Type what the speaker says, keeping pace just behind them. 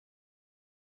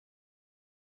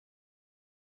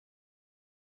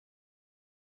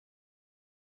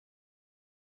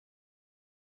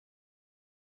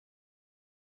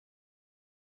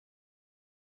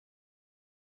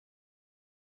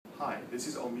Hi, this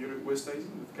is Almira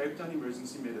Oosthuizen with Cape Town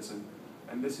Emergency Medicine,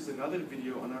 and this is another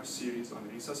video on our series on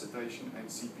resuscitation and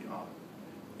CPR.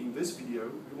 In this video,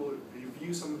 we will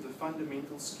review some of the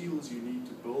fundamental skills you need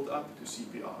to build up to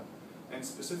CPR, and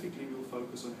specifically we'll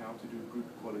focus on how to do good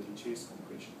quality chest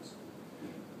compressions.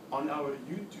 On our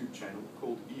YouTube channel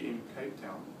called EM Cape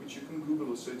Town, which you can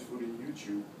Google or search for in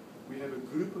YouTube, we have a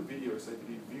group of videos that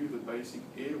review the basic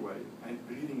airway and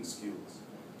breathing skills.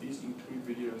 These include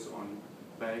videos on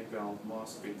bag valve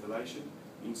mask ventilation,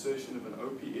 insertion of an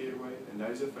OP airway, a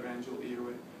nasopharyngeal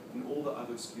airway, and all the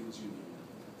other skills you need.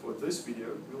 For this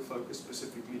video, we'll focus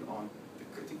specifically on the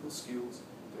critical skills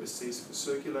to assess for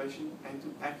circulation and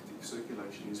to act if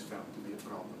circulation is found to be a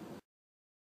problem.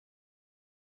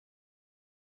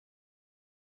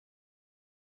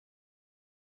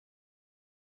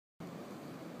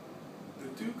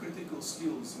 The two critical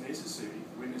skills necessary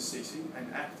when assessing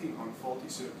and acting on faulty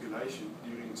circulation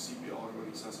during CPR or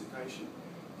resuscitation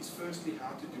is firstly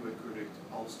how to do a correct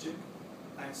pulse check,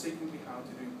 and secondly how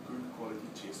to do good quality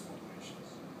chest compressions.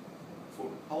 For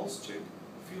a pulse check,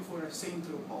 feel for a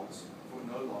central pulse for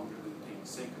no longer than 10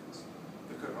 seconds.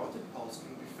 The carotid pulse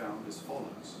can be found as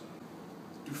follows.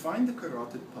 To find the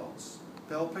carotid pulse,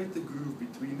 palpate the groove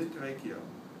between the trachea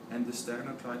and the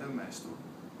sternocleidomastoid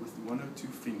with one or two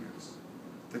fingers.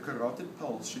 The carotid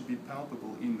pulse should be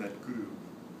palpable in that groove.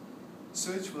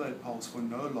 Search for that pulse for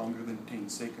no longer than 10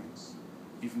 seconds.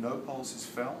 If no pulse is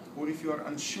felt, or if you are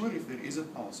unsure if there is a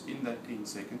pulse in that 10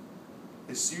 seconds,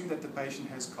 assume that the patient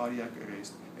has cardiac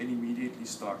arrest and immediately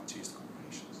start chest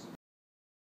compressions.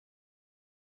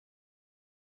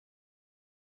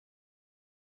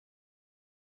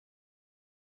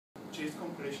 Chest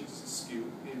compressions is a skill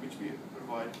in which we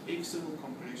provide external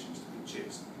compressions to the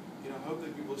chest in a hope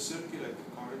that we will circulate the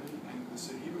coronary and the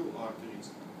cerebral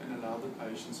arteries and allow the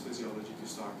patient's physiology to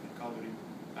start recovering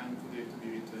and for there to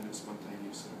be return of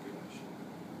spontaneous circulation.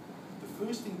 The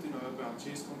first thing to know about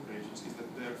chest compressions is that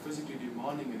they are physically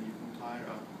demanding and you can tire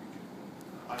out quickly.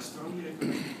 I strongly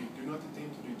recommend that you do not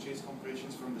attempt to do chest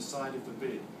compressions from the side of the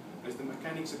bed, as the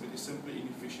mechanics of it is simply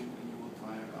inefficient and you will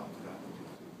tire out rapidly.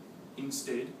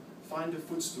 Instead, find a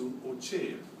footstool or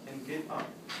chair and get up.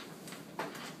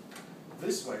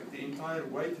 This way, the entire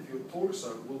weight of your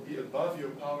torso will be above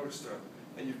your power stroke,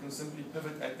 and you can simply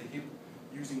pivot at the hip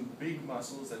using big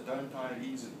muscles that don't tire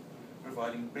easily,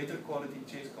 providing better quality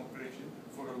chest compression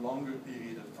for a longer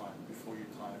period of time before you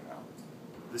tire out.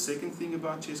 The second thing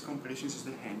about chest compressions is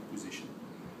the hand position.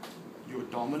 Your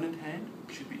dominant hand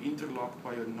should be interlocked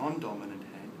by your non-dominant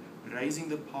hand, raising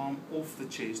the palm off the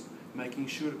chest, making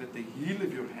sure that the heel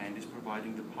of your hand is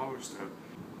providing the power stroke,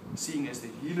 seeing as the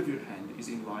heel of your hand is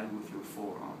in line with your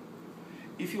forearm.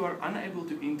 If you are unable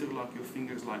to interlock your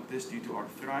fingers like this due to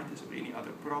arthritis or any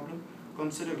other problem,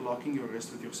 consider locking your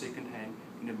wrist with your second hand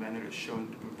in a manner as shown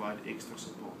to provide extra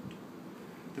support.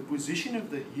 The position of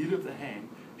the heel of the hand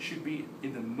should be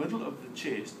in the middle of the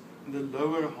chest and the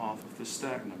lower half of the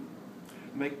sternum.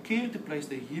 Make care to place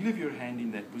the heel of your hand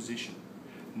in that position,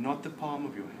 not the palm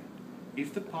of your hand.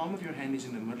 If the palm of your hand is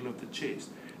in the middle of the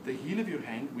chest, the heel of your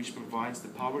hand, which provides the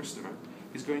power stroke,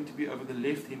 is going to be over the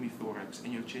left hemithorax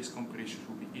and your chest compression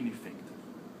will be ineffective.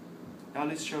 Now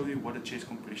let's show you what a chest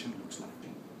compression looks like.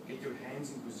 Get your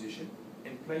hands in position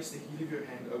and place the heel of your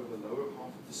hand over the lower half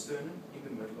of the sternum in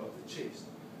the middle of the chest.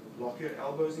 Lock your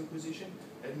elbows in position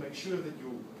and make sure that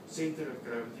your center of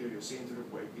gravity or your center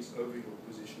of weight is over your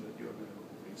position that you are going to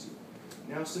compress in.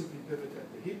 Now simply pivot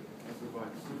at the hip and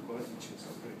provide good quality chest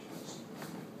compressions.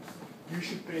 You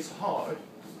should press hard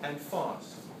and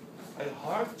fast. A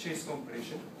hard chest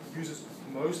compression uses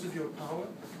most of your power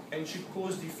and should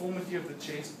cause deformity of the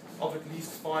chest of at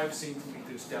least 5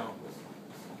 centimeters downward.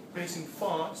 Pressing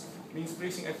fast means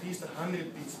pressing at least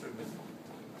 100 beats per minute.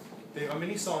 There are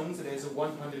many songs that has a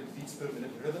 100 beats per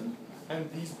minute rhythm,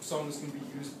 and these songs can be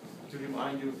used to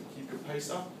remind you to keep your pace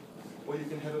up, or you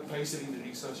can have a pacer in the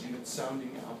resus unit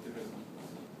sounding out the rhythm.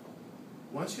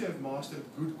 Once you have mastered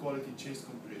good quality chest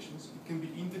compressions, it can be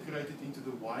integrated into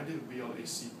the wider BLS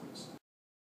sequence.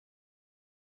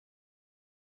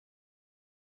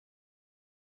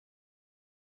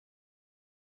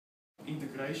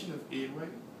 Integration of airway,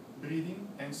 breathing,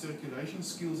 and circulation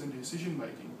skills and decision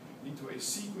making into a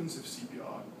sequence of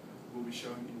CPR will be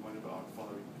shown in one of our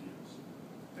following videos.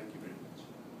 Thank you very much.